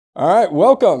All right,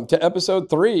 welcome to episode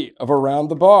 3 of Around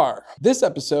the Bar. This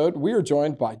episode, we are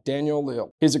joined by Daniel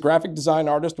Leal. He's a graphic design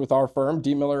artist with our firm,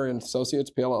 D. Miller and Associates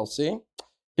PLLC.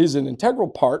 He's an integral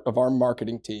part of our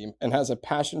marketing team and has a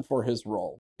passion for his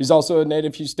role. He's also a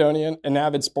native Houstonian, an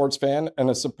avid sports fan, and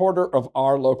a supporter of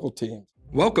our local teams.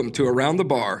 Welcome to Around the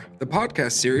Bar, the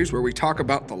podcast series where we talk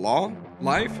about the law,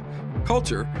 life,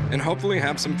 culture, and hopefully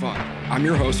have some fun. I'm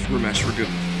your host, Ramesh Ragun.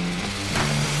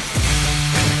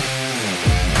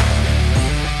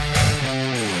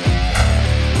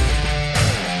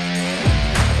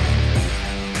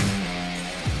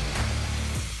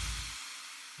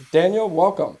 Daniel,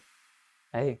 welcome.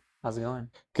 Hey, how's it going?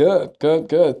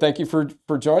 Good. Thank you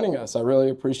for joining us. I really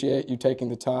appreciate you taking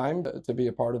the time to be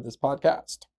a part of this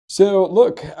podcast. So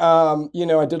look, I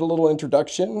did a little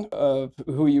introduction of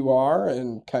who you are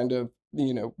and kind of,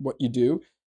 what you do.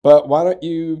 But why don't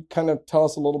you kind of tell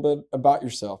us a little bit about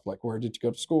yourself? Like, where did you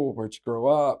go to school? Where'd you grow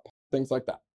up? Things like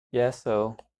that. Yeah,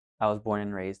 so I was born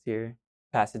and raised here,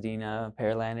 Pasadena,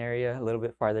 Pearland area, a little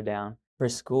bit farther down. For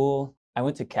school, I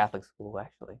went to Catholic school,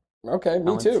 actually. Okay,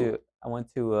 me too. I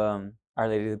went to Our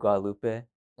Lady of Guadalupe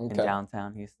in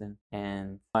downtown Houston.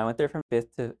 And I went there from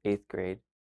 5th to 8th grade.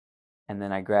 And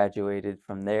then I graduated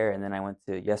from there, and then I went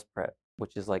to Yes Prep,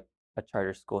 which is like a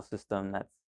charter school system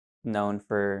that's known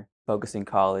for focusing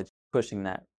college, pushing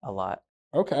that a lot.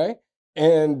 Okay.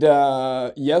 And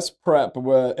Yes Prep,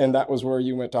 and that was where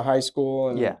you went to high school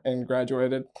and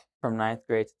graduated? From 9th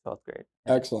grade to 12th grade.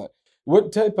 Excellent.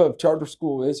 What type of charter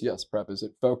school is Yes Prep? Is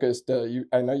it focused,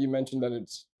 I know you mentioned that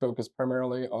it's focused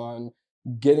primarily on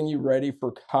getting you ready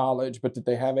for college, but did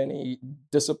they have any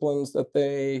disciplines that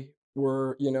they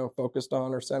were, focused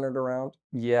on or centered around?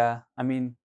 Yeah, I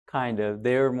mean, kind of.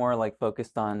 They were more like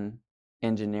focused on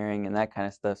engineering and that kind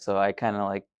of stuff. So I kind of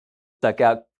like stuck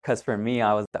out because for me,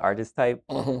 I was the artist type.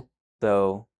 Mm-hmm.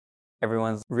 So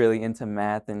everyone's really into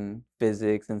math and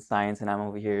physics and science, and I'm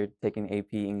over here taking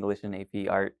AP English and AP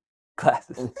art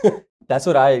classes. That's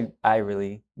what I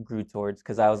really grew towards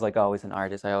because I was like always an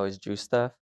artist. I always drew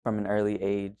stuff from an early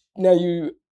age. Now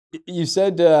you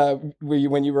said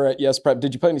when you were at Yes Prep,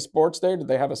 did you play any sports there? Did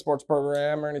they have a sports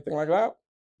program or anything like that?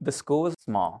 The school was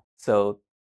small, so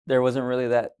there wasn't really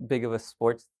that big of a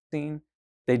sports scene.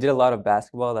 They did a lot of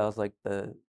basketball. That was like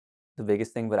the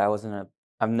biggest thing, but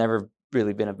I've never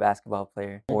really been a basketball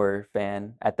player or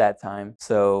fan at that time.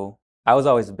 So I was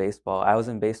always baseball. I was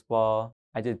in baseball.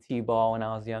 I did t-ball when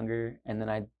I was younger, and then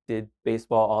I did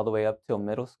baseball all the way up till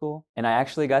middle school. And I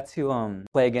actually got to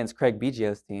play against Craig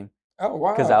Biggio's team. Oh,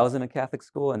 wow. Because I was in a Catholic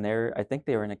school, and I think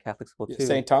they were in a Catholic school too.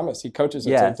 St. Thomas. He coaches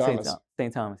at St. Thomas.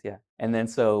 St. Thomas, yeah. And then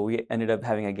so we ended up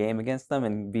having a game against them,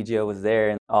 and Biggio was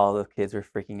there, and all the kids were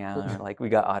freaking out. And like we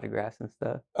got autographs and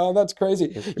stuff. Oh, that's crazy.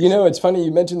 It's funny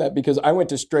you mentioned that because I went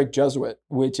to Strake Jesuit,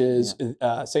 which is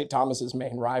St. Thomas's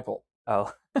main rival.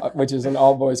 Oh. Which is an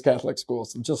all-boys Catholic school,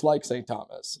 so just like St.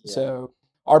 Thomas. Yeah. So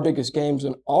our biggest games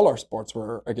in all our sports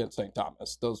were against St.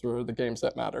 Thomas. Those were the games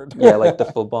that mattered. Yeah, like the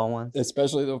football ones.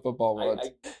 Especially the football ones.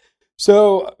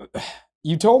 So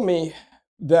you told me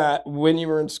that when you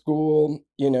were in school,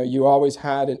 you always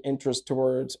had an interest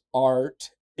towards art.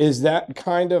 Is that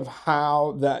kind of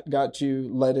how that got you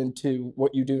led into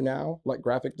what you do now, like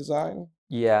graphic design?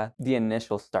 Yeah, the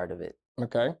initial start of it.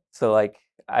 Okay. So like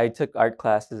I took art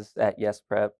classes at Yes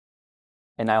Prep,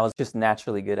 and I was just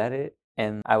naturally good at it.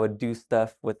 And I would do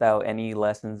stuff without any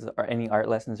lessons or any art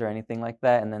lessons or anything like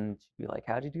that. And then she'd be like,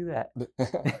 how'd you do that?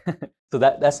 So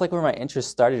that's like where my interest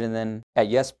started. And then at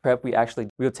Yes Prep, we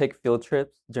would take field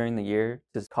trips during the year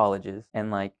to colleges.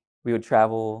 And like we would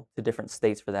travel to different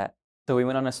states for that. So we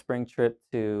went on a spring trip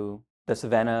to the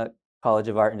Savannah College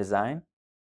of Art and Design,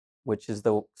 which is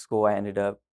the school I ended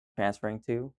up transferring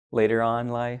to later on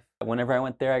in life. Whenever I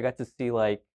went there, I got to see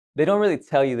like, they don't really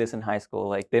tell you this in high school.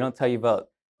 Like they don't tell you about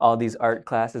all these art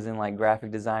classes in like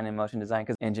graphic design and motion design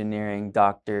because engineering,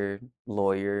 doctor,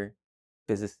 lawyer,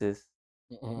 physicist,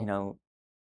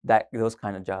 those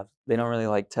kind of jobs. They don't really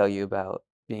like tell you about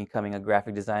becoming a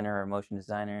graphic designer or a motion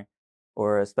designer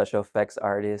or a special effects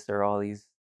artist or all these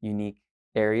unique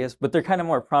areas. But they're kind of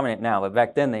more prominent now, but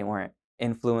back then they weren't.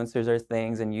 Influencers are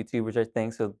things and YouTubers are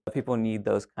things, so people need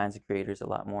those kinds of creators a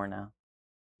lot more now.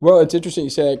 Well, it's interesting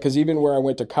you say it because even where I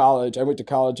went to college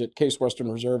at Case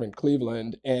Western Reserve in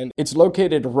Cleveland, and it's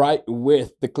located right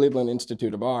with the Cleveland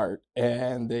Institute of Art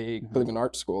and the Cleveland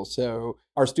Art School. So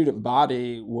our student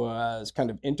body was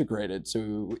kind of integrated.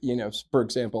 So, for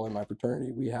example, in my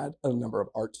fraternity, we had a number of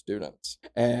art students.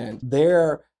 And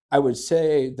I would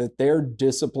say that they're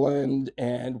disciplined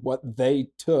and what they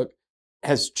took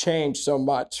has changed so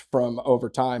much from over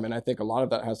time, and I think a lot of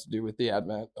that has to do with the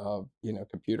advent of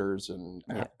computers and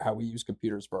Yeah. how we use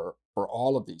computers for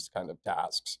all of these kind of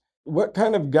tasks. What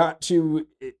kind of got you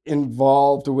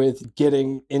involved with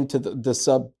getting into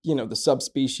the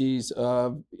subspecies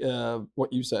of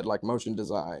what you said, like motion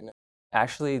design?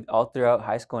 Actually, all throughout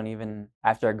high school and even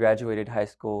after I graduated high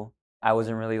school, I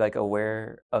wasn't really like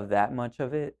aware of that much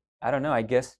of it. I don't know. I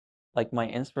guess like my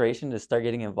inspiration to start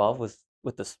getting involved was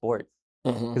with the sports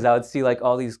Hmm. because I would see like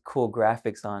all these cool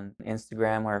graphics on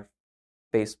Instagram or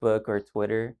Facebook or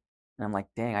Twitter, and I'm like,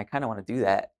 dang, I kind of want to do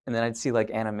that. And then I'd see like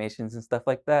animations and stuff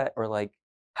like that, or like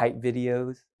hype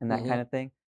videos and that Hmm. kind of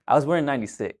thing. I was born in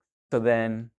 '96, so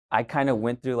then I kind of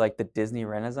went through like the Disney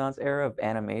Renaissance era of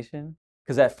animation.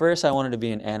 Because at first I wanted to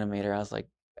be an animator. I was like,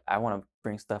 I want to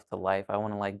bring stuff to life. I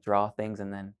want to like draw things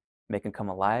and then make them come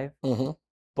alive. Hmm.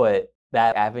 But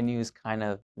that avenue is kind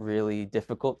of really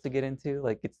difficult to get into.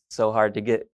 Like it's so hard to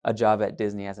get a job at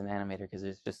Disney as an animator because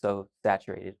it's just so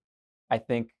saturated. I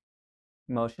think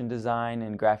motion design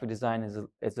and graphic design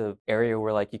is a area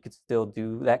where like you could still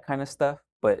do that kind of stuff,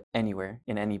 but anywhere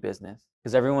in any business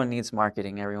because everyone needs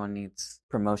marketing, everyone needs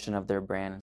promotion of their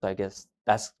brand. So I guess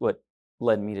that's what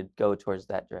led me to go towards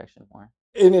that direction more.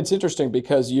 And it's interesting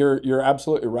because you're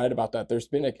absolutely right about that. There's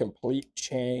been a complete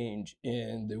change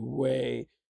in the way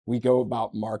we go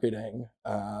about marketing,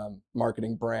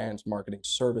 marketing brands, marketing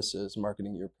services,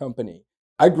 marketing your company.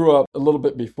 I grew up a little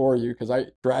bit before you because I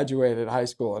graduated high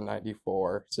school in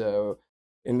 '94. So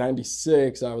in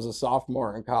 '96, I was a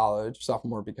sophomore in college,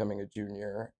 sophomore becoming a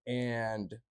junior,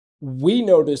 and we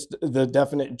noticed the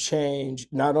definite change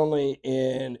not only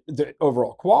in the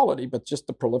overall quality, but just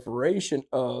the proliferation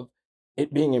of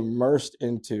it being immersed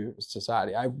into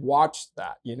society. I watched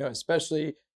that,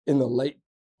 especially in the late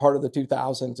part of the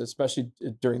 2000s, especially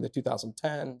during the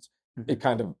 2010s, it Hmm.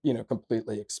 kind of,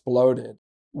 completely exploded.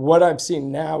 What I've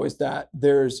seen now is that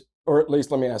or at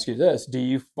least let me ask you this, do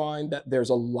you find that there's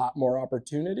a lot more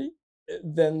opportunity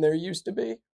than there used to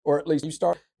be? Or at least you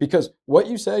start, because what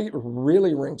you say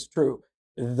really rings true.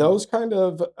 Those kind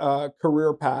of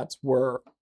career paths were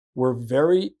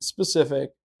very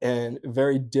specific and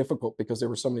very difficult because there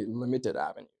were so many limited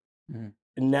avenues. Hmm.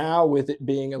 Now, with it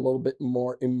being a little bit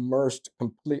more immersed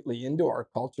completely into our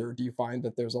culture, do you find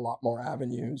that there's a lot more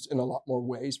avenues and a lot more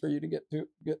ways for you to get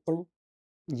through?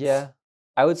 Yeah,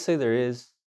 I would say there is.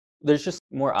 There's just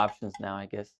more options now, I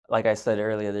guess. Like I said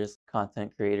earlier, there's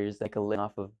content creators that can live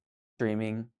off of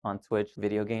streaming on Twitch,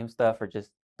 video game stuff, or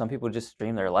just some people just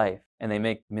stream their life and they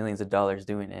make millions of dollars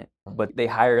doing it. But they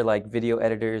hire like video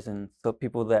editors and so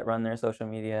people that run their social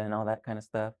media and all that kind of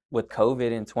stuff. With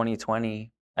COVID in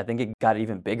 2020, I think it got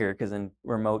even bigger because in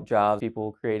remote jobs,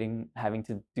 people having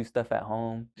to do stuff at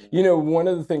home. One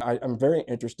of the things I'm very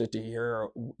interested to hear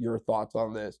your thoughts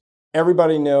on this.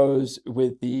 Everybody knows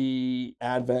with the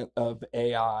advent of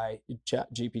AI,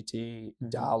 Chat GPT, Hmm.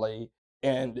 Dolly,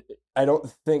 and I don't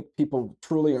think people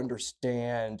truly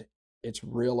understand its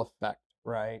real effect,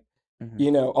 right? Hmm.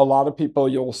 A lot of people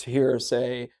you'll hear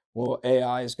say, well,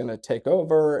 AI is going to take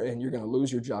over and you're going to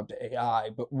lose your job to AI.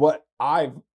 But what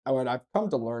I've come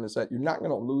to learn is that you're not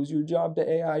going to lose your job to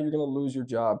AI, you're going to lose your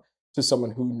job to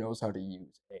someone who knows how to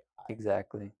use AI,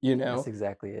 Exactly. you That's know?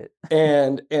 exactly it.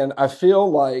 And I feel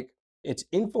like it's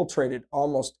infiltrated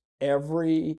almost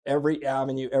every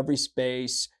avenue, every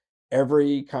space,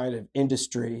 every kind of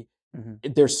industry. Hmm.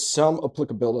 There's some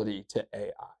applicability to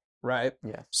AI, right?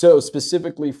 Yes. So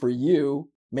specifically for you,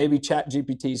 maybe Chat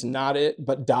GPT is not it,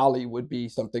 but Dolly would be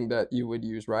something that you would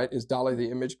use, right? Is Dolly the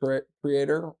image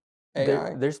creator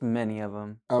AI? There's many of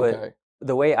them, but Okay.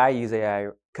 the way I use AI,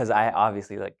 because I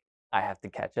obviously like I have to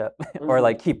catch up or Hmm.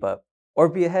 like keep up or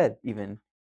be ahead even.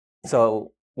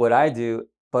 So what I do,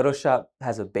 Photoshop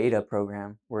has a beta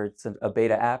program where it's a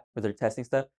beta app where they're testing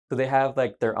stuff. So they have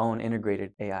like their own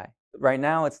integrated AI. Right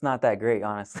now, it's not that great,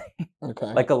 honestly.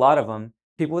 Okay. Like a lot of them,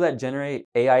 people that generate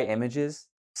AI images,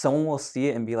 someone will see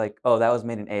it and be like, "Oh, that was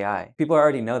made in AI." People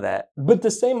already know that. But the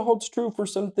same holds true for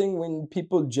something when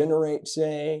people generate,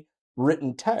 say,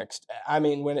 written text. I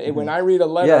mean, when Hmm. I read a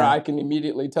letter, Yeah, I can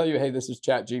immediately tell you, hey, this is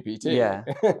Chat GPT. yeah.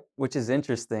 Which is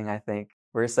interesting, I think.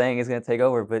 We're saying it's gonna take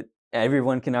over, but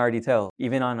everyone can already tell.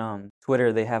 Even on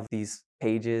Twitter, they have these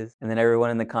pages, and then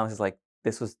everyone in the comments is like,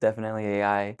 "This was definitely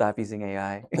AI. Stop using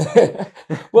AI."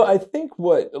 Well, I think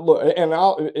look,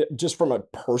 and just from a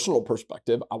personal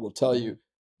perspective, I will tell Hmm. you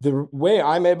the way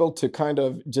I'm able to kind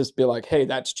of just be like, hey,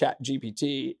 that's Chat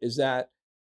GPT is that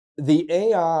the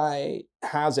AI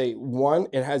has a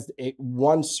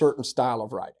one certain style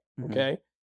of writing. Hmm. Okay.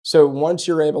 So once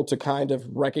you're able to kind of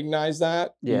recognize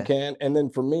that, you Yeah. can. And then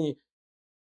for me,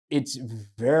 it's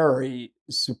very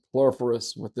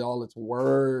superfluous with all its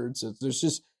words. There's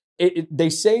just they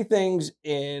say things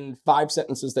in 5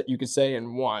 sentences that you could say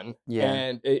in one, Yeah.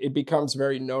 and it becomes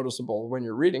very noticeable when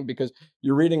you're reading because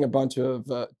you're reading a bunch of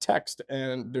text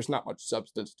and there's not much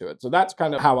substance to it. So that's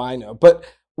kind of how I know. But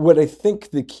what I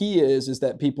think the key is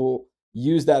that people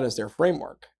use that as their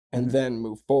framework and then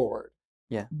move forward.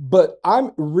 Yeah. But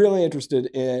I'm really interested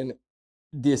in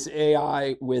this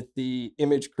AI with the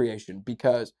image creation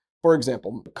because, for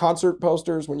example, concert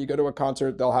posters, when you go to a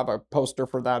concert, they'll have a poster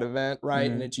for that event, right?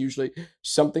 And it's usually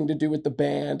something to do with the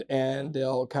band and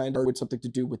they'll kind of with something to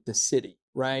do with the city,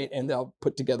 right? And they'll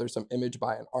put together some image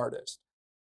by an artist.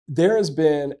 There has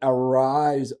been a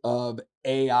rise of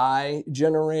AI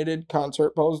generated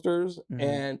concert posters,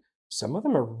 and some of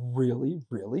them are really,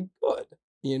 really good,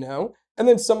 you know? And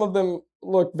then some of them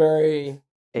look very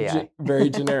AI. very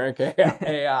generic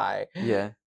AI.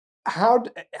 Yeah.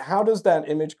 How does that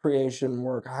image creation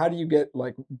work? How do you get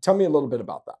tell me a little bit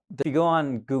about that. If you go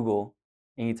on Google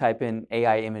and you type in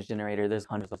AI image generator, there's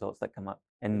hundreds of results that come up.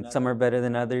 And some are better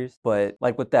than others. But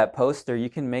like with that poster, you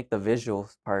can make the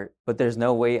visuals part, but there's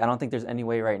no way, I don't think there's any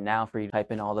way right now for you to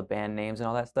type in all the band names and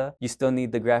all that stuff. You still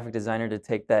need the graphic designer to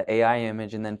take that AI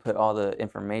image and then put all the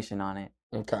information on it.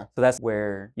 Okay. So that's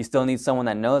where you still need someone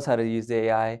that knows how to use the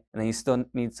AI, and then you still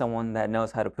need someone that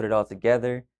knows how to put it all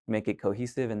together, make it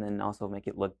cohesive, and then also make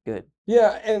it look good.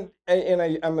 Yeah, and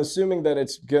I'm assuming that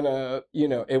it's gonna,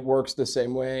 it works the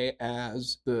same way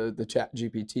as the Chat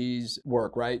GPTs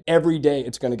work, right? Every day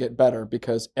it's gonna get better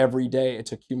because every day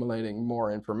it's accumulating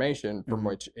more information from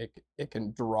which it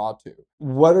can draw to.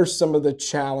 What are some of the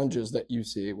challenges that you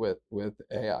see with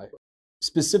AI?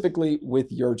 Specifically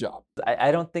with your job?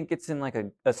 I don't think it's in like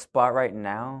a spot right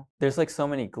now. There's like so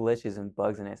many glitches and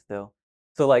bugs in it still.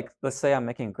 So like, let's say I'm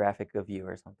making a graphic of you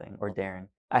or something, or Darren.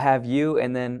 I have you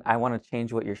and then I want to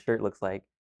change what your shirt looks like.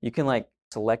 You can like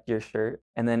select your shirt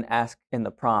and then ask in the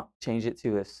prompt, change it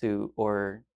to a suit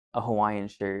or a Hawaiian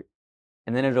shirt.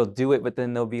 And then it'll do it, but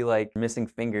then there'll be like missing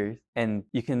fingers, and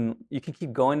you can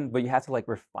keep going, but you have to like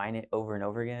refine it over and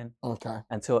over again. Okay.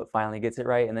 Until it finally gets it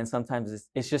right. And then sometimes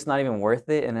it's just not even worth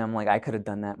it. And I'm like, I could have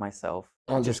done that myself.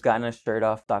 I've just gotten a shirt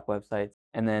off stock websites,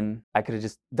 and then I could have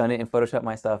just done it in Photoshop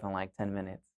myself in like 10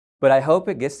 minutes. But I hope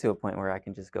it gets to a point where I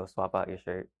can just go swap out your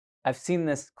shirt. I've seen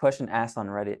this question asked on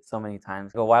Reddit so many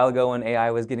times. A while ago when AI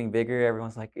was getting bigger,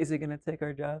 everyone's like, is it going to take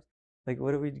our jobs? Like,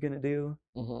 what are we going to do?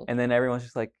 And then everyone's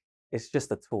just like, it's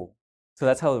just a tool. So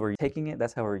that's how we're taking it.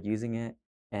 That's how we're using it.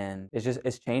 And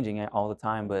it's changing it all the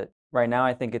time. But right now,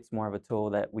 I think it's more of a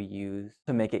tool that we use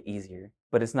to make it easier.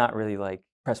 But it's not really like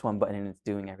press one button and it's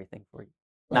doing everything for you.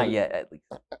 Not yet, at least.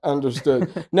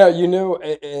 Understood. Now,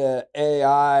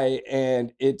 AI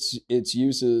and its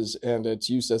uses and its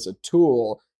use as a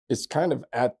tool is kind of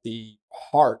at the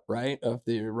heart, right, of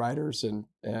the writers and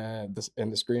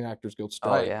the Screen Actors Guild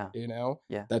strike. Oh, yeah.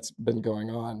 Yeah. That's been going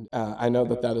on. I know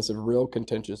that is a real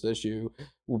contentious issue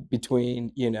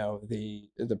between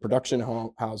the production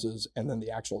houses and then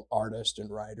the actual artists and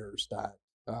writers that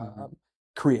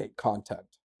create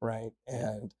content, right?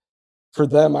 And for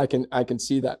them, I can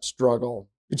see that struggle.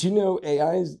 But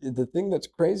AI the thing that's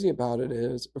crazy about it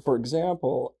is, for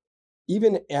example,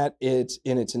 even in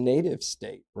its native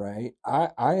state, right? I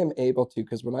am able to,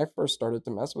 because when I first started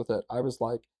to mess with it, I was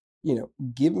like,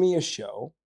 give me a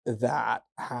show that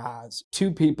has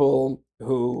two people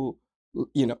who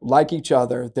like each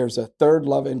other. There's a third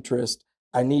love interest.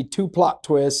 I need two plot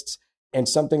twists and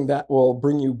something that will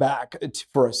bring you back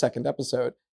for a second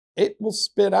episode. It will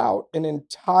spit out an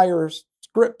entire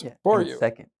script for you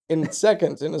in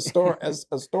seconds in a story as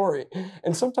a story.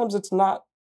 And sometimes it's not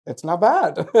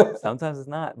bad. Sometimes it's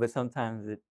not, but sometimes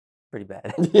it's pretty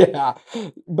bad. Yeah.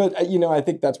 But I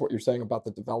think that's what you're saying about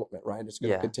the development, right? It's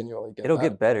going to continually get It'll better.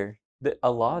 get better.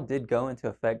 A law did go into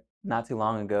effect not too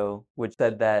long ago, which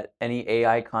said that any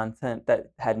AI content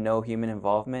that had no human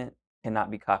involvement cannot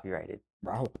be copyrighted.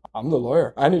 Wow, I'm the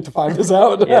lawyer. I need to find this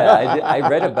out. I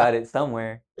read about it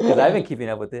somewhere because I've been keeping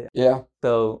up with it. Yeah.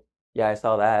 So yeah, I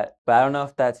saw that, but I don't know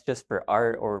if that's just for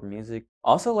art or music.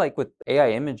 Also, like with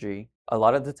AI imagery, a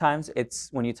lot of the times it's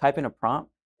when you type in a prompt,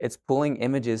 it's pulling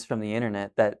images from the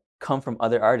internet that come from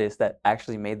other artists that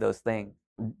actually made those things.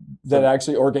 That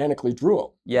actually organically drew them.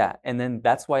 Yeah, and then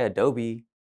that's why Adobe,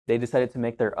 they decided to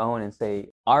make their own and say,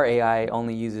 our AI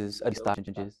only uses stock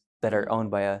images that are owned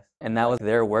by us. And that was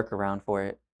their workaround for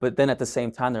it. But then at the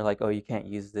same time, they're like, oh, you can't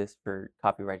use this for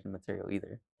copyrighted material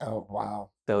either. Oh,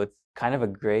 wow. So it's kind of a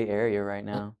gray area right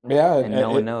now. Yeah. And no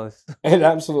one knows. It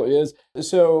absolutely is.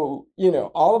 So,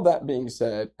 all of that being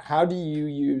said, how do you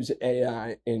use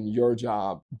AI in your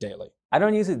job daily? I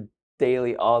don't use it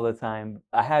daily, all the time.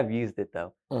 I have used it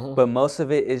though, but most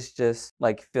of it is just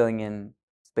like filling in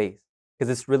space because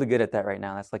it's really good at that right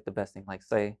now. That's like the best thing. Like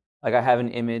say, like I have an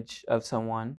image of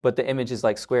someone, but the image is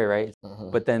like square, right?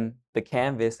 But then the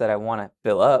canvas that I want to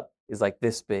fill up is like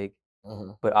this big,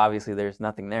 but obviously there's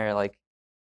nothing there. Like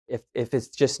if it's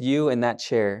just you in that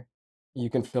chair, You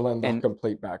can fill in the and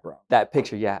complete background. that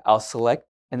picture, yeah, I'll select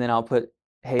and then I'll put,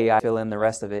 hey, I fill in the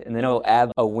rest of it, and then it'll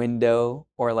add a window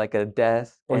or like a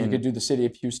desk. Or you and could do the city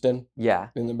of Houston yeah,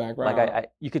 in the like background.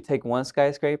 you could take one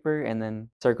skyscraper and then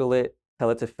circle it, tell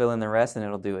it to fill in the rest, and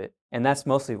it'll do it. And that's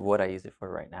mostly what I use it for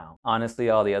right now. Honestly,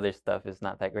 all the other stuff is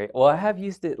not that great. Well, I have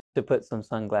used it to put some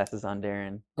sunglasses on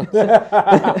Darren.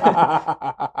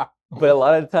 But a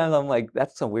lot of the times I'm like,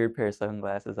 that's a weird pair of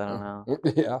sunglasses. I don't know.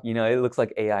 Yeah. You know, it looks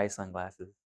like AI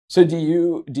sunglasses. So do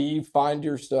you find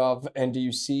yourself, and do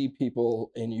you see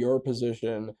people in your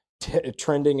position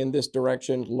trending in this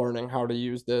direction, learning how to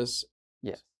use this?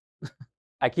 Yes.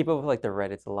 I keep up with like the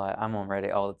Reddits a lot. I'm on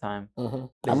Reddit all the time.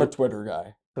 I'm a Twitter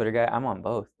guy. Twitter guy. I'm on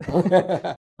both.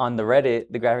 On the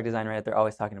Reddit, the graphic design Reddit, they're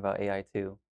always talking about AI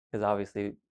too, because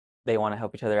obviously they want to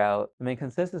help each other out. The main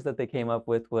consensus that they came up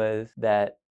with was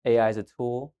that AI is a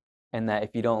tool, and that if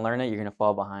you don't learn it, you're gonna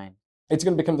fall behind. It's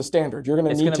going to become the standard. You're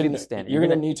going to need to be the standard. You're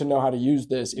going to need to know how to use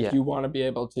this if Yeah. you want to be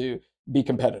able to be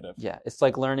competitive. Yeah, it's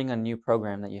like learning a new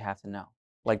program that you have to know.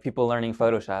 Like people learning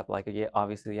Photoshop, like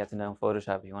obviously you have to know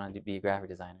Photoshop if you want to be a graphic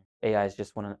designer. AI is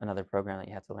just another program that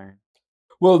you have to learn.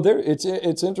 Well,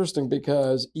 it's interesting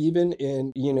because even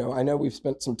in, I know we've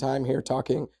spent some time here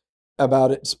talking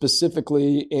about it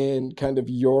specifically in kind of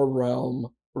your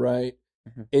realm, right?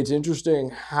 It's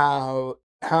interesting how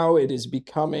it is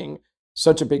becoming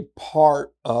such a big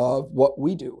part of what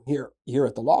we do here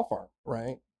at the law firm,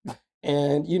 right?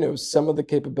 And some of the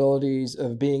capabilities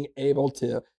of being able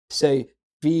to say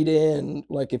feed in,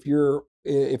 like if you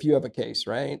have a case,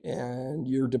 right, and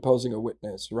you're deposing a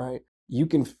witness, right, you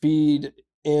can feed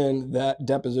in that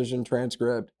deposition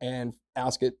transcript and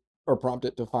ask it or prompt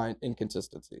it to find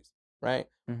inconsistencies, right?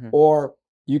 Or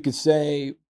you could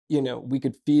say, we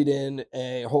could feed in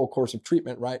a whole course of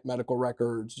treatment, right? Medical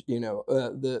records,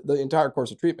 the entire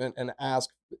course of treatment, and ask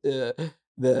the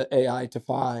AI to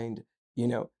find,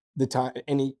 the time,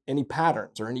 any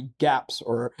patterns or any gaps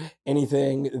or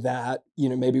anything that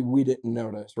maybe we didn't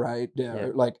notice, right?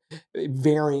 Like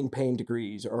varying pain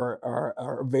degrees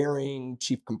or varying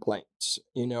chief complaints,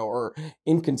 or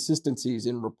inconsistencies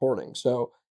in reporting.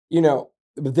 So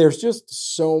there's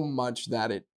just so much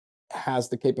that it has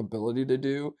the capability to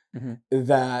do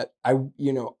that I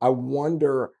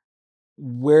wonder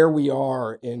where we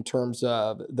are in terms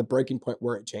of the breaking point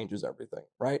where it changes everything,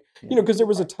 right? Because there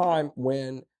was a time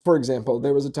when, for example,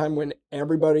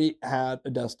 everybody had a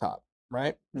desktop,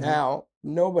 right? Now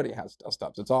nobody has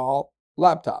desktops. It's all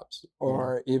laptops,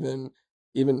 or even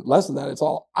less than that, it's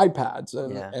all iPads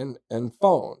and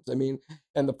phones. I mean,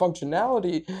 and the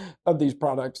functionality of these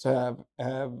products have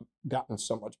gotten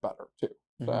so much better too.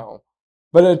 So,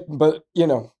 but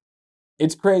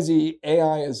it's crazy.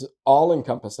 AI is all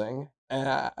encompassing.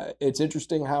 It's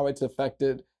interesting how it's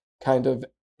affected kind of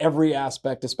every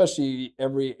aspect, especially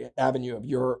every avenue of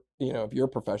your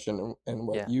profession and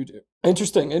what you do.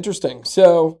 Interesting.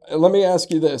 So let me ask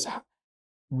you this: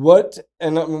 we'll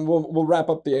wrap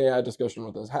up the AI discussion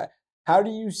with this. How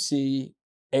do you see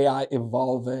AI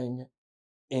evolving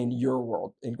in your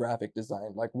world in graphic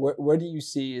design? Like, what do you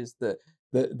see is the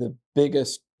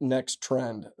biggest next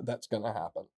trend that's going to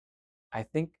happen? I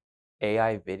think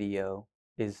AI video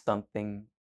is something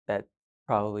that's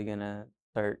probably gonna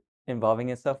start involving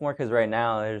itself more, because right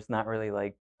now there's not really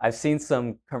like, I've seen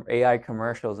some AI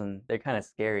commercials and they're kind of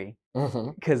scary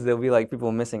because there'll be like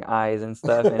people missing eyes and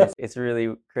stuff, and it's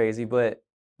really crazy. But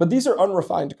these are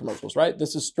unrefined commercials, right?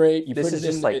 This is straight. You this put is it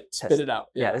just in, like it spit it out.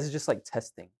 Yeah, this is just like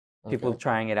testing. People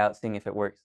trying it out, seeing if it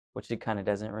works, which it kind of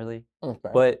doesn't really. Okay.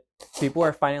 But people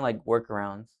are finding like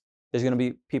workarounds. There's going to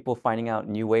be people finding out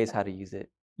new ways how to use it,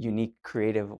 unique,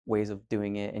 creative ways of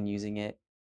doing it and using it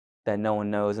that no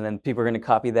one knows. And then people are going to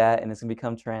copy that, and it's going to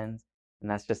become trends. And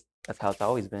that's how it's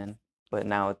always been. But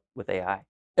now with AI.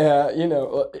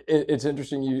 It's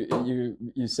interesting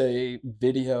you say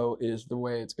video is the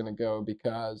way it's going to go,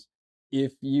 because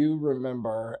if you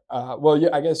remember,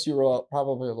 I guess you were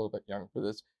probably a little bit young for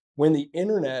this. When the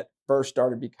internet first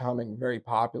started becoming very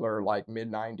popular, like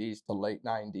mid 90s to late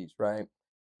 90s, right?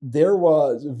 There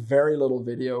was very little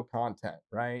video content,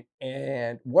 right?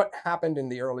 And what happened in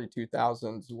the early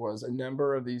 2000s was a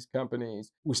number of these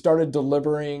companies who started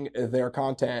delivering their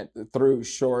content through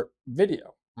short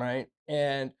video, right?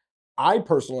 And I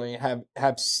personally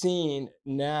have seen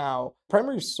now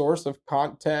primary source of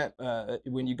content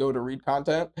when you go to read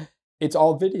content, it's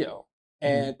all video,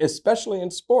 and especially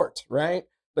in sports, right?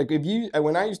 Like if you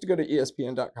when I used to go to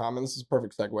ESPN.com, and this is a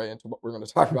perfect segue into what we're going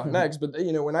to talk about next, but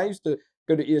when I used to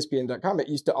go to ESPN.com, it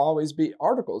used to always be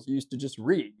articles. You used to just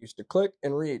read, you used to click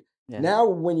and read. Yeah. Now,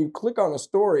 when you click on a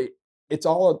story, it's a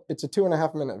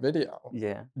 2.5-minute video.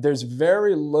 Yeah. There's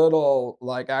very little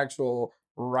like actual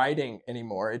writing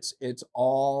anymore. It's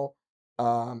all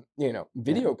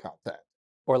video content.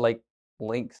 Or like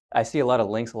links. I see a lot of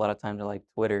links a lot of times to like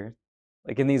Twitter.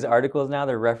 Like in these articles now,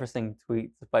 they're referencing tweets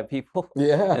by people.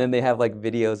 Yeah. And then they have like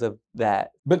videos of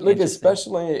that. But like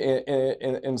especially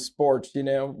in sports,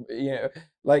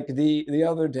 like the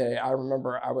other day, I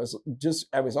remember I was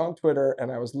on Twitter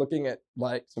and I was looking at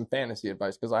like some fantasy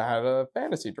advice because I had a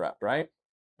fantasy draft, right?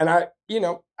 And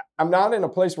I'm not in a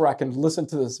place where I can listen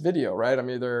to this video, right? I'm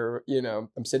either,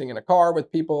 I'm sitting in a car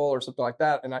with people or something like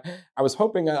that. And I was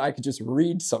hoping that I could just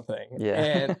read something. Yeah.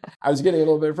 And I was getting a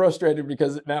little bit frustrated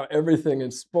because now everything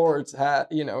in sports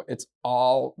it's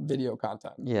all video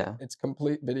content. Yeah. It's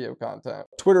complete video content.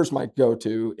 Twitter's my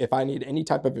go-to if I need any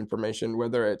type of information,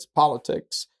 whether it's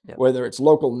politics, whether it's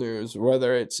local news,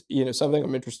 whether it's, something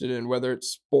I'm interested in, whether it's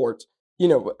sports.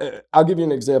 I'll give you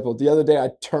an example. The other day, I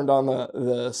turned on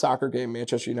the soccer game,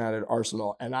 Manchester United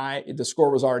Arsenal, and the score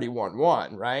was already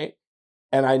 1-1, right?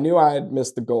 And I knew I had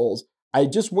missed the goals. I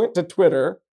just went to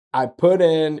Twitter. I put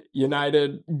in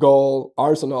United goal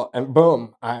Arsenal, and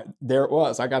boom, there it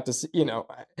was. I got to see.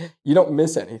 You don't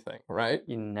miss anything, right?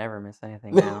 You never miss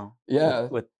anything now. Yeah.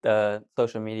 With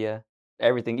social media,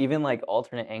 everything, even like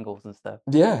alternate angles and stuff.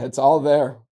 Yeah, it's all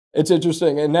there. It's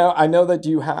interesting. And now I know that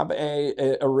you have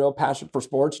a real passion for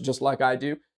sports, just like I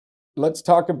do. Let's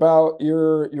talk about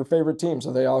your favorite teams.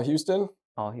 Are they all Houston?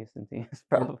 All Houston teams,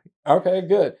 probably. Okay,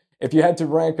 good. If you had to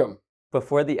rank them.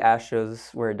 Before the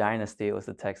Astros were a dynasty, it was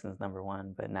the Texans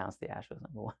 #1, but now it's the Astros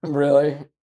 #1. Really?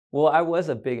 Well, I was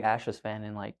a big Astros fan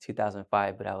in like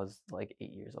 2005, but I was like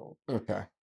 8 years old. Okay.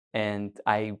 And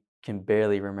I can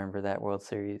barely remember that World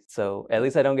Series. So at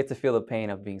least I don't get to feel the pain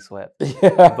of being swept.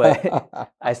 Yeah.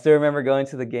 But I still remember going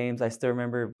to the games. I still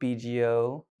remember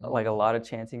BGO, like a lot of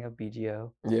chanting of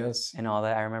BGO. Yes. And all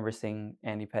that. I remember seeing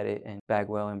Andy Pettitte and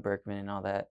Bagwell and Berkman and all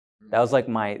that. That was like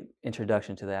my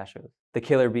introduction to the Astros. The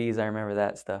Killer Bees, I remember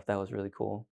that stuff. That was really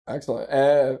cool.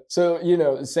 Excellent. So,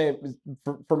 same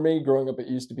for me growing up, it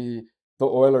used to be the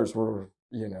Oilers were,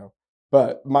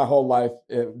 but my whole life,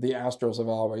 the Astros have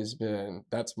always been,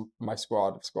 that's my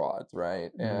squad of squads,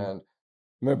 right? Mhm. And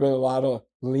there have been a lot of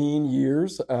lean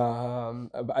years.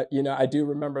 I do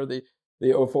remember the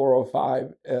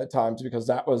 04-05 times because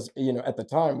that was, at the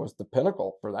time was the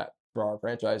pinnacle for our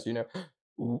franchise.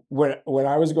 When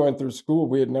I was going through school,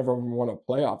 we had never won a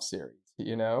playoff series.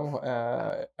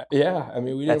 Yeah, I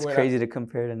mean, we didn't That's crazy to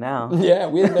compare to now. Yeah,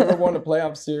 we had never won a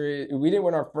playoff series. We didn't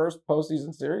win our first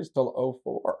postseason series till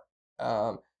 04.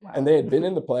 Wow. And they had been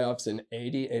in the playoffs in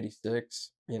 80,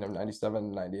 86,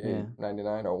 97, 98, Yeah.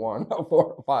 99, 01,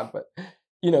 04, 05. But,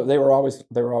 they were always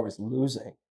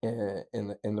losing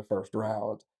in the first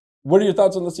round. What are your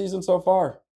thoughts on the season so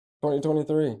far,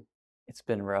 2023? It's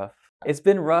been rough. It's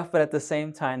been rough, but at the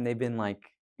same time, they've been like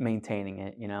maintaining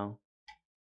it,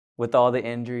 with all the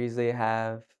injuries they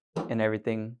have and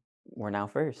everything. We're now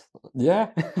first.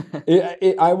 Yeah,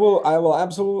 I will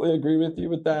absolutely agree with you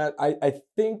with that. I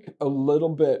think a little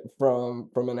bit from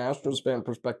an Astros fan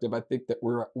perspective, I think that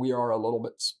we are a little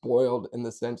bit spoiled in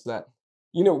the sense that,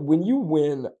 when you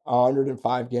win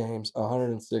 105 games,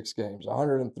 106 games,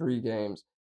 103 games,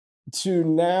 to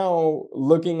now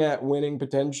looking at winning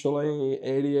potentially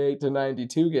 88 to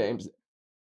 92 games,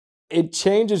 it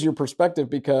changes your perspective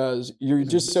because you're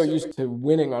just so used to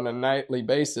winning on a nightly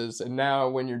basis, and now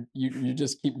when you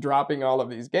just keep dropping all of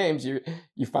these games, you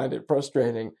find it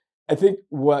frustrating. I think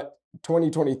what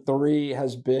 2023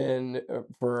 has been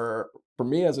for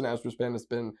me as an Astros fan has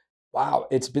been, wow,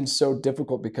 it's been so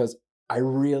difficult because I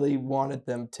really wanted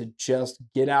them to just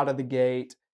get out of the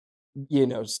gate,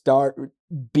 start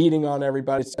beating on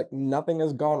everybody. It's like nothing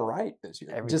has gone right this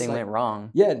year. Everything went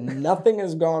wrong. Yeah, nothing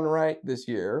has gone right this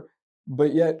year.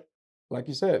 But yet, like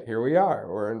you said, here we are.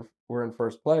 We're in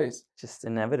first place. Just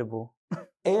inevitable.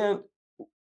 And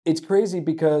it's crazy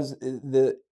because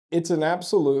it's an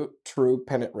absolute true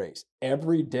pennant race.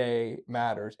 Every day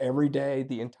matters. Every day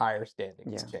the entire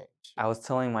standings change. I was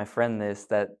telling my friend this,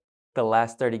 that the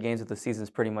last 30 games of the season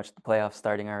is pretty much the playoffs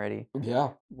starting already. Yeah.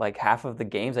 Like half of the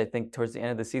games, I think, towards the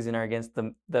end of the season are against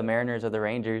the Mariners or the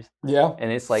Rangers. Yeah.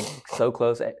 And it's like so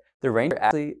close. The Rangers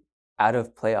actually, out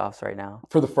of playoffs right now.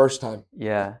 For the first time.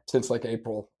 Yeah. Since like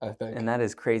April, I think. And that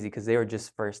is crazy because they were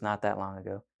just first not that long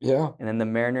ago. Yeah. And then the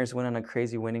Mariners went on a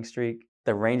crazy winning streak.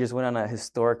 The Rangers went on a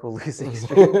historical losing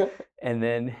streak. And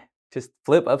then just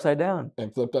flip upside down.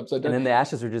 And flipped upside down. And then the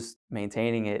Astros were just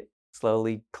maintaining it,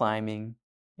 slowly climbing,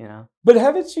 you know. But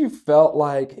haven't you felt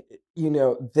like,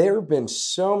 there have been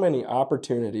so many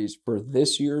opportunities for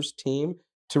this year's team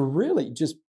to really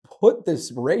just put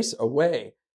this race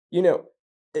away?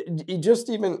 Just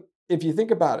even if you think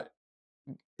about it,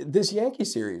 this Yankee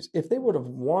series, if they would have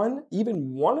won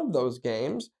even one of those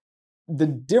games, the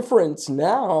difference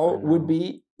now would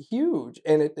be huge.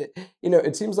 And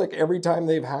it seems like every time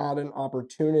they've had an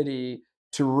opportunity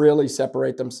to really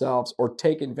separate themselves or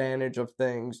take advantage of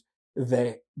things,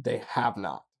 they have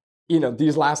not.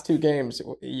 These last two games,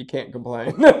 you can't complain.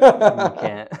 You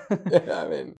can't. Yeah, I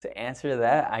mean, to answer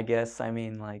that, I guess,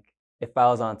 like if I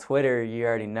was on Twitter, you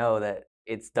already know that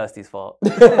it's Dusty's fault.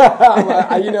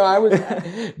 I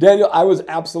was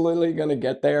absolutely going to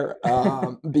get there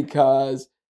because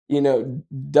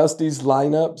Dusty's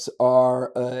lineups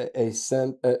are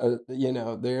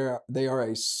they are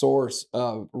a source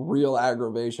of real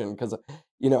aggravation because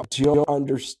don't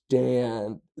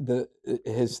understand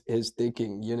his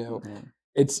thinking. Mm-hmm.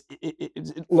 It's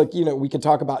like we can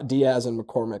talk about Diaz and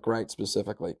McCormick, right?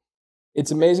 Specifically,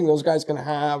 it's amazing those guys can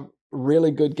have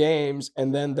really good games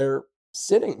and then they're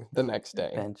sitting the next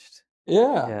day, benched.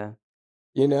 Yeah.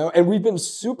 And we've been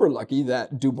super lucky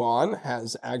that Dubon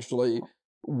has actually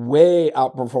way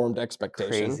outperformed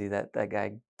expectation. Crazy that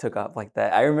guy took off like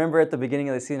that. I remember at the beginning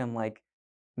of the season, I'm like,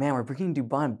 man, we're bringing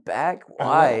Dubon back?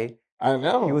 Why? I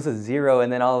know. He was a 0,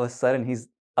 and then all of a sudden he's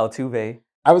Altuve.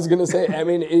 I was gonna say, I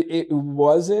mean, it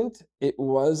wasn't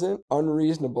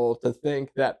unreasonable to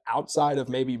think that outside of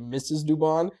maybe Mrs.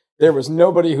 Dubon, there was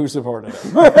nobody who supported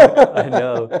him. I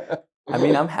know. I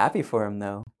mean, I'm happy for him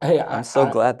though. Hey, I'm so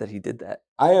glad that he did that.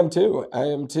 I am too.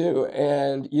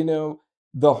 And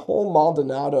the whole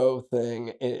Maldonado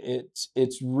thing,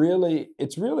 it's really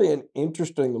an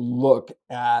interesting look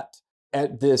at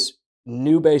this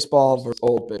new baseball versus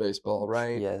old baseball,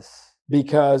 right? Yes.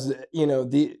 Because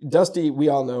the Dusty, we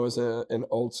all know, is an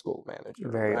old school manager,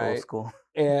 very right? old school.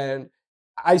 And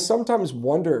I sometimes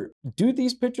wonder, do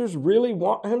these pitchers really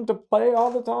want him to play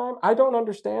all the time? I don't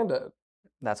understand it.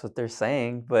 That's what they're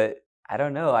saying, but I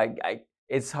don't know.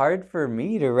 It's hard for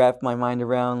me to wrap my mind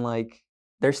around, like,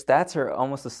 their stats are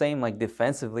almost the same, like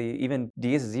defensively. Even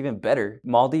Diaz is even better.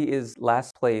 Maldi is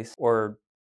last place, or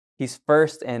he's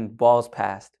first in balls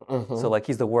passed. Mm-hmm. So like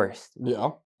he's the worst.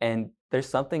 Yeah. And there's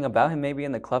something about him maybe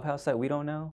in the clubhouse that we don't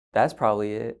know. That's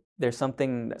probably it. There's some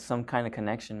kind of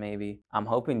connection maybe. I'm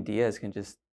hoping Diaz can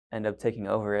just end up taking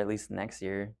over at least next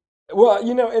year. Well,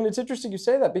 and it's interesting you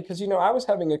say that because, I was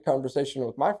having a conversation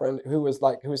with my friend who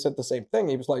said the same thing.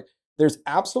 He was like, there's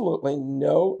absolutely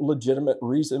no legitimate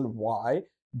reason why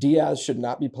Diaz should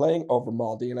not be playing over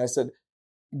Maldi. And I said,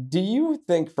 do you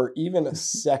think for even a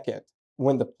second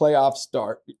when the playoffs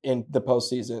start in the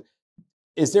postseason,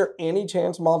 is there any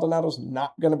chance Maldonado's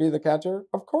not going to be the catcher?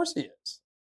 Of course he is.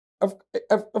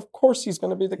 Of course he's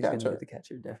going to be the catcher. He's going to be the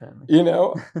catcher,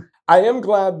 definitely. I am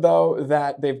glad, though,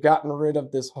 that they've gotten rid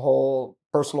of this whole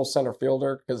personal center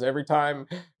fielder because every time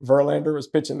Verlander was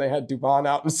pitching, they had Dubon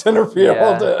out in center field.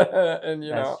 Yeah, and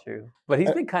that's true. But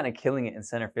he's been kind of killing it in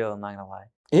center field, I'm not going to lie.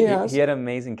 He had an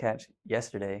amazing catch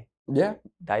yesterday. Yeah.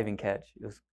 Diving catch. It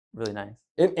was really nice.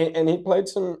 And he played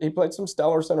some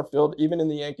stellar center field, even in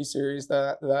the Yankee series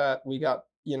that we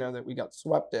got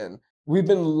swept in. We've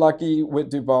been lucky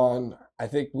with Dubon. I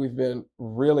think we've been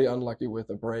really unlucky with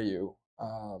Abreu.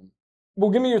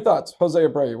 Well, give me your thoughts, Jose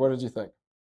Abreu. What did you think?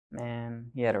 Man,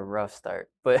 he had a rough start,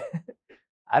 but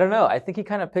I don't know. I think he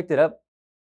kind of picked it up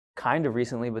kind of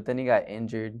recently, but then he got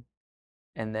injured,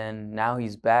 and then now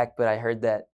he's back. But I heard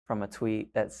that from a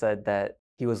tweet that said that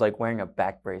he was like wearing a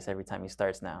back brace every time he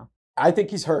starts now. I think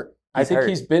he's hurt. I think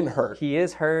he's been hurt. He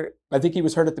is hurt. I think he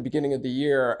was hurt at the beginning of the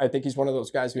year. I think he's one of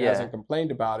those guys who hasn't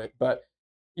complained about it. But,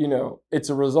 it's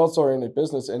a results-oriented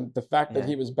business. And the fact that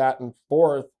he was batting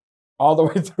fourth all the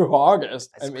way through August.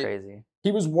 That's crazy.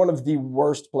 He was one of the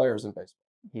worst players in baseball.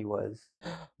 He was.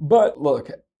 But look,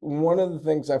 one of the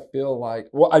things I feel like,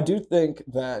 I do think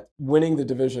that winning the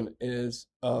division is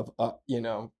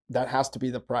that has to be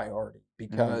the priority.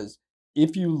 Because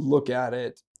if you look at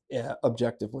it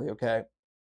objectively, okay,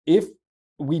 if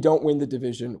we don't win the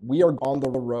division, we are on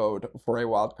the road for a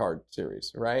wild card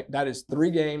series, right? That is 3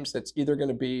 games. That's either going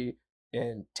to be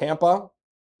in Tampa,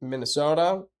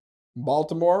 Minnesota,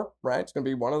 Baltimore, right? It's going to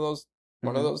be one of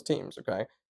those teams, okay?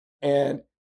 And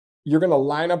you're going to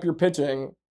line up your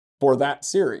pitching for that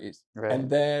series. Right. And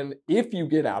then if you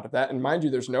get out of that, and mind you,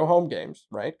 there's no home games,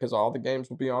 right? Because all the games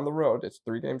will be on the road. It's a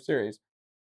 3-game series.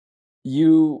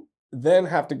 You then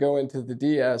have to go into the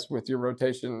DS with your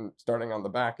rotation starting on the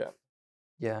back end.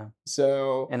 Yeah.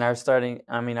 So And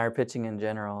our pitching in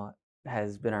general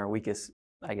has been our weakest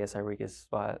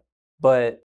spot.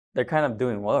 But they're kind of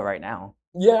doing well right now.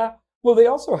 yeah, well, they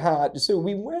also had, so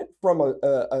we went from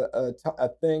a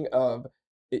thing of,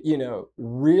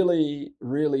 really,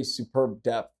 really superb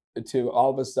depth to all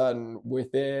of a sudden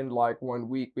within like 1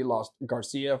 week, we lost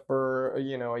Garcia for, a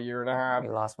year and a half. We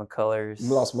lost McCullers. We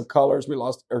lost McCullers. We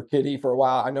lost Urquidy for a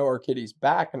while. I know Urquidy's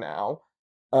back now.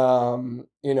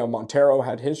 Montero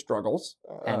had his struggles.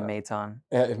 And Maton.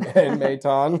 And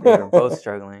Maton. They were both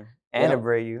struggling. And Yeah.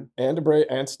 Abreu. And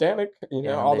Stanek,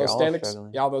 all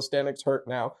those Staniks hurt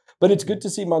now. But it's good to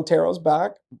see Montero's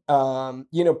back.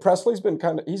 Presley's been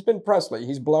he's been Presley.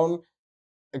 He's blown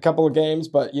a couple of games,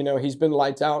 but he's been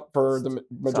lights out for the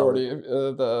majority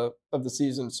of the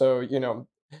season. So,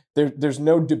 there's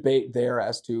no debate there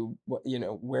as to what,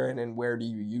 where and where do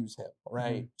you use him,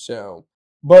 right? Mm-hmm. So,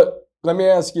 but let me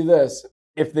ask you this.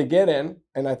 If they get in,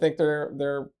 and I think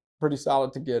they're pretty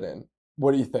solid to get in,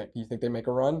 what do you think? Do you think they make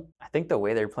a run? I think the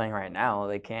way they're playing right now,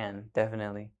 they can,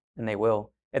 definitely. And they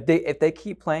will. If they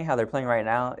keep playing how they're playing right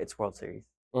now, it's World Series.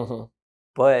 Mm-hmm.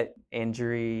 But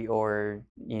injury or,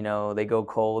 they go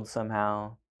cold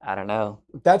somehow, I don't know.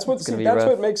 That's what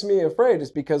makes me afraid,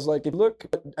 is because, like, if you look,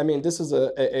 this is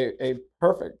a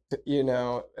perfect,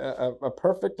 a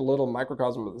perfect little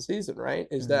microcosm of the season, right?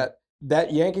 Is mm-hmm.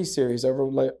 that Yankee series over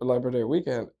Labor Day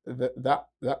weekend, that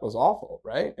was awful,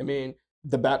 right?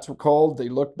 The bats were cold. They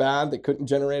looked bad. They couldn't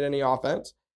generate any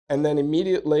offense. And then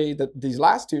immediately, these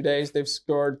last 2 days, they've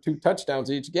scored 2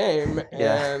 touchdowns each game.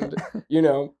 Yeah. And,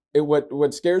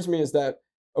 what scares me is that,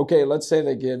 okay, let's say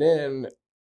they get in.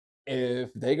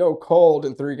 If they go cold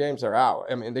in 3 games, they're out.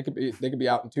 They could be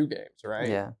out in 2 games, right?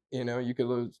 Yeah. You could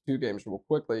lose 2 games real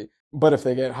quickly. But if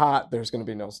they get hot, there's going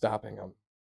to be no stopping them.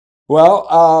 Well,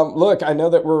 look, I know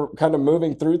that we're kind of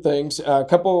moving through things. A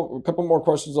couple more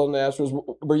questions on the Astros.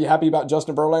 Were you happy about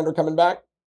Justin Verlander coming back?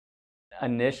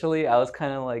 Initially, I was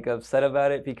kind of like upset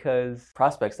about it because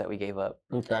prospects that we gave up.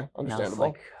 Okay, understandable. And I was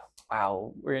like,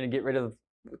 wow, we're going to get rid of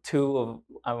 2 of,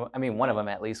 one of them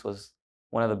at least was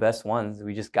one of the best ones.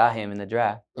 We just got him in the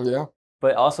draft. Yeah.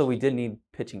 But also we did need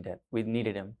pitching depth. We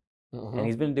needed him. Mm-hmm. And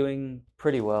he's been doing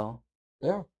pretty well.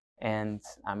 Yeah. And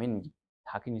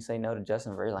how can you say no to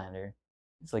Justin Verlander?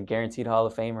 It's like guaranteed Hall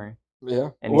of Famer. Yeah.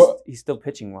 And he's still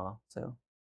pitching well. So.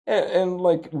 And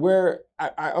like, where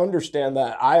I understand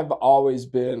that, I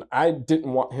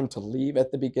didn't want him to leave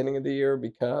at the beginning of the year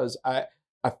because I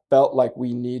felt like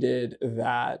we needed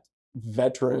that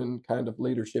veteran kind of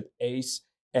leadership ace.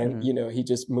 And, mm-hmm. He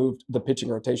just moved the pitching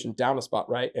rotation down a spot,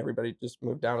 right? Everybody just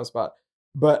moved down a spot.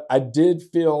 But I did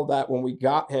feel that when we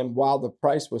got him, while the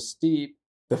price was steep,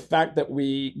 the fact that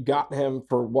we got him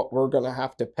for what we're going to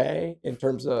have to pay in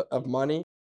terms of money,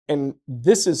 and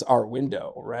this is our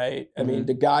window, right? Mm-hmm.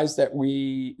 The guys that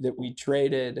we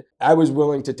traded, I was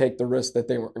willing to take the risk that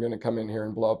they weren't going to come in here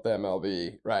and blow up the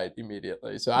MLB right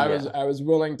immediately. So I was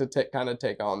willing to take on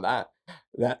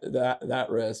that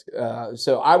risk.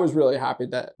 So I was really happy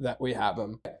that we have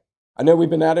him. I know we've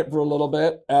been at it for a little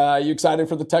bit. You excited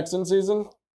for the Texan season?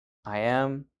 I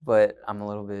am, but I'm a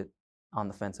little bit on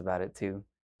the fence about it too.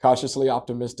 Cautiously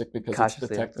optimistic because it's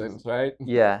the Texans, right?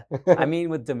 Yeah.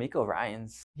 With D'Amico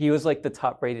Ryans, he was like the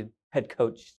top-rated head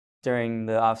coach during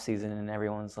the offseason, and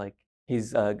everyone's like,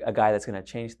 he's a guy that's going to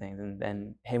change things. And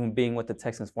then him being with the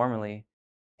Texans formerly,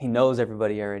 he knows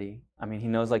everybody already. He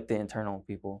knows like the internal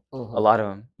people, mm-hmm. a lot of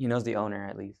them. He knows the owner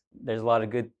at least. There's a lot of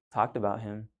good talked about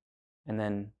him. And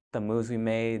then the moves we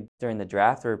made during the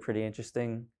draft were pretty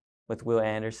interesting with Will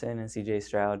Anderson and C.J.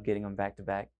 Stroud getting them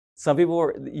back-to-back. Some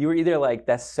people you were either like,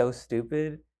 that's so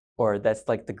stupid, or that's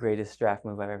like the greatest draft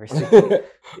move I've ever seen.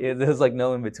 There's like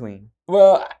no in between.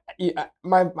 Well,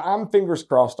 I'm fingers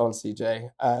crossed on CJ.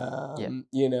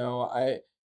 I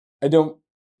don't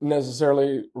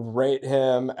necessarily rate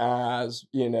him as,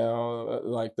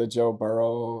 like the Joe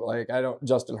Burrow,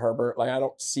 Justin Herbert. Like, I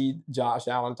don't see Josh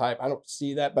Allen type. I don't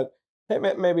see that, but hey,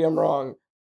 maybe I'm wrong.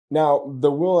 Now,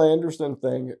 the Will Anderson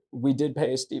thing, we did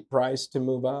pay a steep price to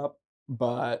move up,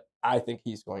 but I think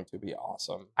he's going to be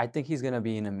awesome. I think he's going to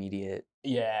be an immediate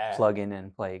plug in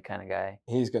and play kind of guy.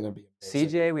 He's going to be amazing.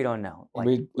 CJ, we don't know.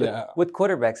 With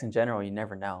quarterbacks in general, you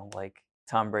never know. Like,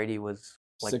 Tom Brady was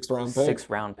like sixth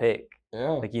round pick.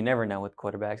 Yeah. Like, you never know with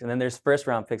quarterbacks. And then there's first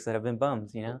round picks that have been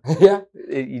bums, Yeah.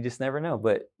 You just never know.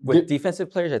 But with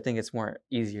defensive players, I think it's more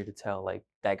easier to tell, like,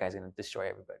 that guy's going to destroy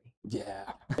everybody.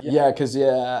 because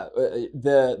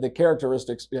the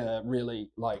characteristics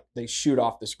really like they shoot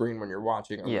off the screen when you're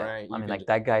watching them, Yeah, right? I mean, like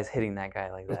that guy's hitting that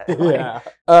guy like that. Yeah.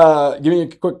 Give me a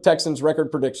quick Texans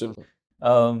record prediction.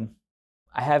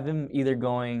 I have him either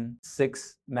going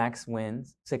 6 max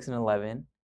wins, 6-11,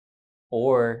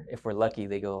 or if we're lucky,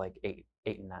 they go like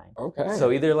 8-9. Okay.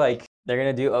 So either like they're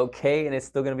gonna do okay, and it's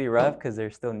still gonna be rough because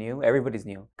they're still new. Everybody's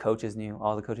new. Coach is new.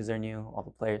 All the coaches are new. All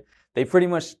the players. They pretty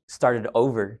much started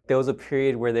over. There was a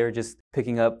period where they were just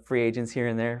picking up free agents here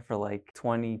and there for like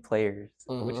 20 players,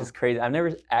 which is crazy. I've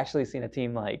never actually seen a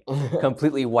team like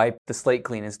completely wipe the slate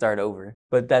clean and start over.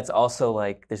 But that's also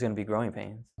like there's gonna be growing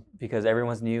pains because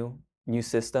everyone's new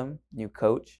system, new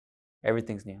coach,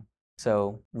 everything's new.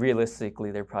 So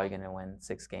realistically, they're probably going to win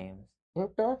 6 games.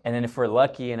 Okay. And then if we're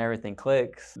lucky and everything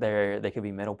clicks, they could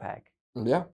be middle pack.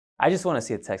 Yeah. I just want to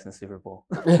see a Texans Super Bowl.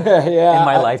 Yeah. In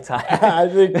my lifetime. I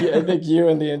think you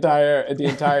and the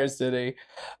entire city.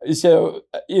 So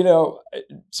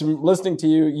listening to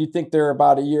you, you think they're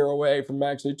about a year away from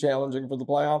actually challenging for the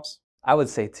playoffs? I would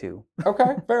say 2.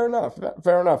 Okay, fair enough.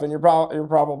 And you're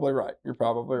probably right. You're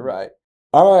probably right.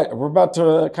 All right, we're about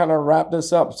to kind of wrap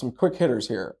this up. Some quick hitters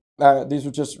here. These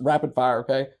are just rapid fire,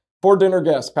 okay? 4 dinner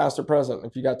guests, past or present,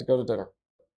 if you got to go to dinner.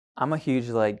 I'm a huge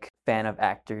fan of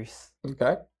actors.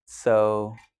 Okay.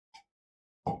 So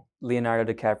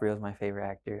Leonardo DiCaprio is my favorite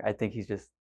actor. I think he's just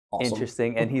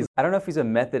interesting. And I don't know if he's a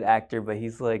method actor, but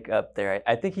he's like up there.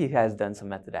 I think he has done some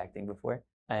method acting before.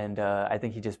 And I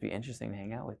think he'd just be interesting to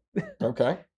hang out with.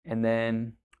 Okay. And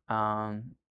then I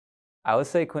would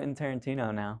say Quentin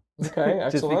Tarantino now. Okay,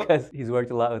 excellent. Just because he's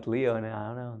worked a lot with Leo, and I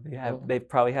don't know, they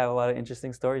probably have a lot of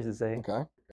interesting stories to say. Okay.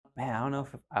 Man, I don't know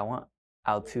if I want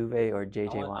Altuve or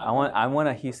JJ Watt. I want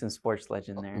a Houston sports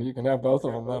legend there. You can have both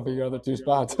of them. That'll be your other 2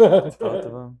 spots. Both of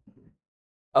them.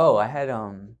 Oh, I had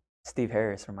Steve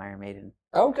Harris from Iron Maiden.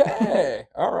 Okay,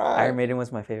 all right. Iron Maiden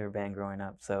was my favorite band growing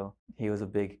up, so he was a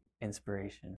big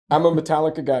inspiration. I'm a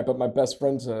Metallica guy, but my best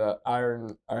friend's a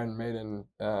Iron Maiden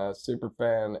super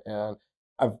fan, and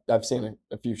I've seen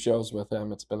a few shows with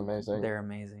him. It's been amazing. They're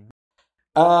amazing.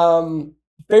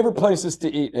 Favorite places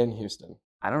to eat in Houston?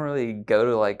 I don't really go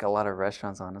to a lot of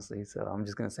restaurants, honestly, so I'm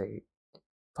just gonna say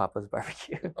Papa's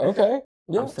Barbecue. Okay.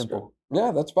 Yeah, I'm simple.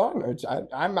 Yeah, that's fine.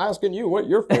 I'm asking you what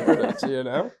your favorite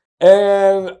is,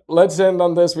 And let's end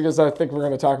on this because I think we're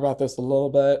going to talk about this a little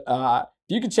bit. If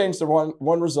you could change the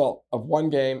one result of one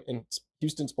game in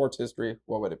Houston sports history,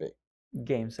 what would it be?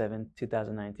 Game 7,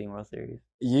 2019 World Series.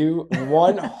 You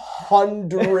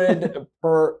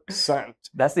 100%.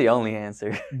 That's the only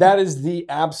answer. That is the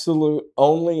absolute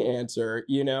only answer.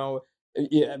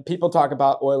 People talk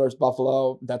about Oilers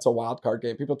Buffalo. That's a wild card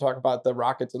game. People talk about the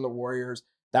Rockets and the Warriors.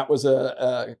 That was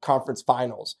a conference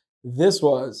finals. This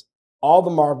was all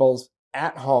the marbles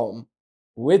at home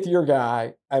with your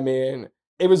guy. I mean,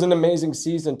 it was an amazing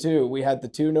season too. We had the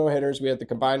 2 no-hitters. We had the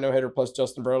combined no-hitter plus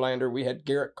Justin Verlander. We had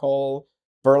Garrett Cole.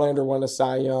 Verlander won a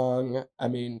Cy Young. I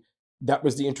mean, that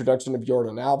was the introduction of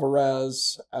Jordan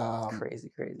Alvarez.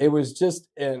 Crazy. It was just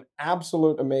an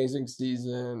absolute amazing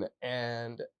season,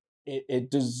 and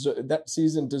that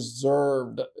season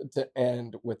deserved to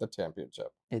end with a championship.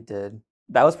 It did.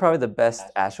 That was probably the best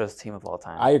Astros team of all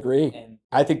time. I agree.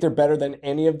 I think they're better than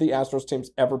any of the Astros teams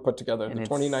ever put together. The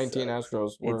 2019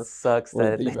 Astros were. It sucks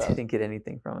that they best. didn't get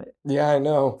anything from it. Yeah, I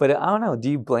know. But I don't know. Do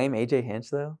you blame AJ Hinch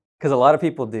though? Because a lot of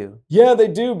people do. Yeah, they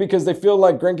do, because they feel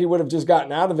like Greinke would have just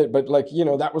gotten out of it. But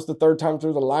that was the 3rd time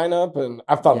through the lineup, and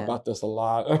I've thought about this a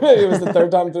lot. It was the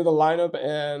 3rd time through the lineup,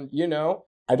 and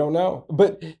I don't know.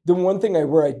 But the one thing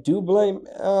where I do blame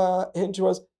Hinch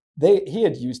was he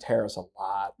had used Harris a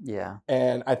lot. Yeah.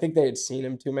 And I think they had seen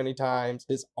him too many times.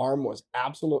 His arm was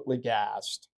absolutely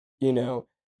gassed.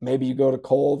 Maybe you go to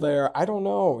Cole there. I don't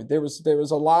know. There was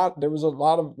a lot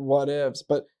of what ifs,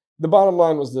 but the bottom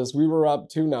line was this: we were up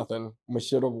 2-0. We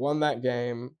should have won that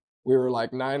game. We were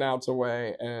like 9 outs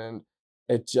away, and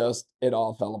it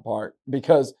all fell apart.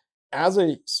 Because as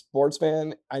a sports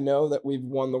fan, I know that we've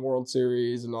won the World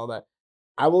Series and all that.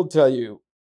 I will tell you,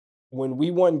 when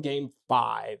we won Game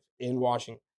 5 in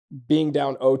Washington, being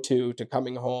down 0-2 to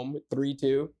coming home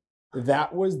 3-2,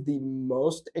 that was the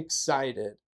most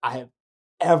excited I have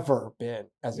ever been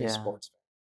as a sports fan.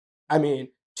 I mean,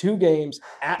 2 games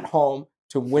at home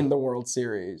to win the World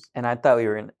Series. And I thought we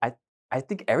were in. I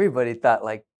think everybody thought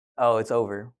oh, it's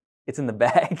over, it's in the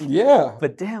bag. Yeah.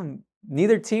 But damn,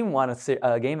 neither team won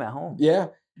a game at home. Yeah.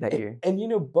 That year. And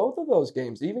both of those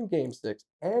games, even Game 6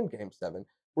 and Game 7,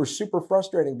 were super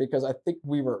frustrating because I think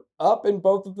we were up in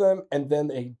both of them and then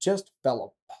they just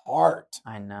fell apart.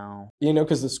 I know.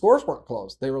 Because the scores weren't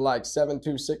close. They were like 7-2,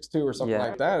 6-2 or something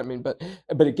like that. I mean, but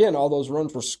again, all those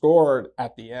runs were scored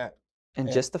at the end. And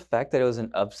just the fact that it was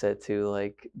an upset too,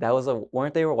 like that was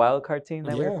weren't they a wild card team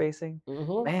that we were facing?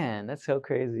 Man, that's so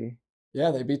crazy.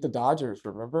 Yeah, they beat the Dodgers,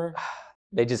 remember?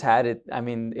 They just had it. I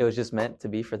mean, it was just meant to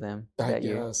be for them that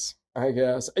year. I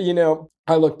guess.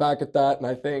 I look back at that and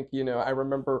I think, I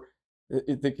remember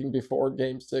thinking before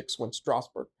Game 6 when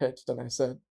Strasburg pitched, and I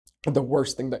said, the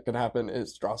worst thing that could happen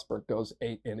is Strasburg goes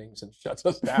 8 innings and shuts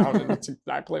us down, and that's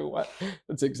exactly what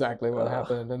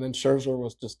happened. And then Scherzer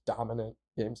was just dominant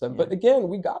Game 7. But again,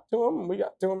 we got to him,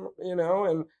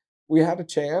 and we had a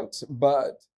chance.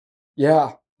 But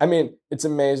yeah, I mean, it's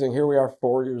amazing. Here we are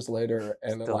 4 years later,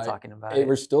 and still talking about it.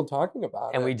 We're still talking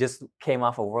about it. And we just came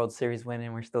off a World Series win,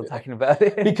 and we're still talking about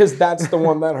it. Because that's the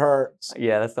one that hurts.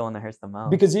 Yeah, that's the one that hurts the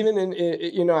most. Because even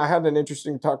I had an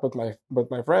interesting talk with my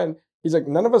friend. He's like,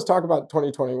 none of us talk about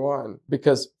 2021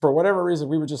 because for whatever reason,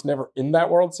 we were just never in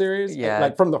that World Series. Yeah.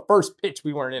 Like from the first pitch,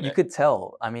 we weren't in it. You could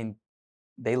tell. I mean,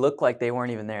 they looked like they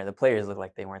weren't even there. The players looked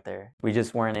like they weren't there. We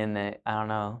just weren't in it. I don't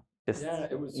know. It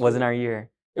wasn't our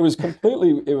year. It was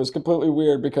completely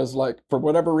weird because, like, for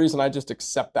whatever reason, I just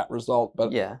accept that result,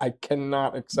 but I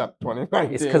cannot accept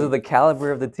 2019. It's because of the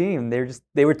caliber of the team.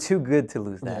 They were too good to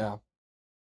lose that. Yeah.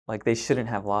 Like, they shouldn't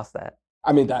have lost that.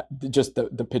 I mean, that just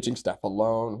the pitching staff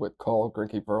alone with Cole,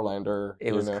 Greinke, Verlander.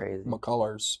 It was crazy.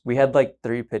 McCullers. We had like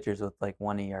 3 pitchers with like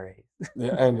 1 ERA.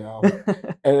 Yeah, I know.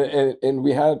 and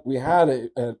we had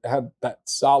that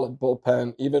solid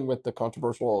bullpen, even with the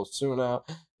controversial Osuna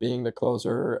being the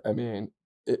closer. I mean,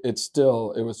 it was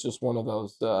just one of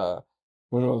those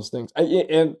things.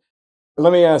 And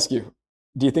let me ask you,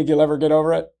 do you think you'll ever get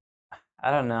over it?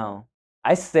 I don't know.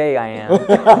 I say I am.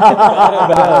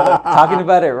 But talking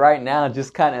about it right now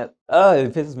just kind of,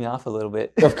 it pisses me off a little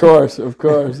bit. Of course.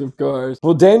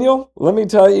 Well, Daniel, let me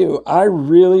tell you, I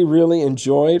really, really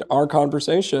enjoyed our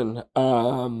conversation.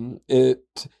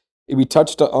 We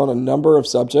touched on a number of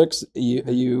subjects.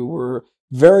 You were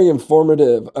very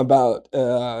informative about,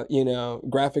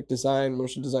 graphic design,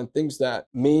 motion design, things that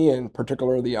me and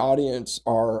particularly the audience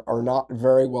are not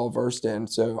very well versed in.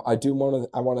 So I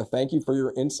want to thank you for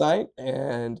your insight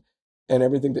and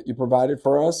everything that you provided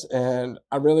for us. And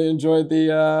I really enjoyed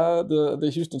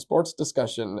the Houston sports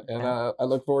discussion, and I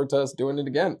look forward to us doing it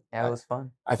again. Yeah, it was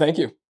fun. I thank you.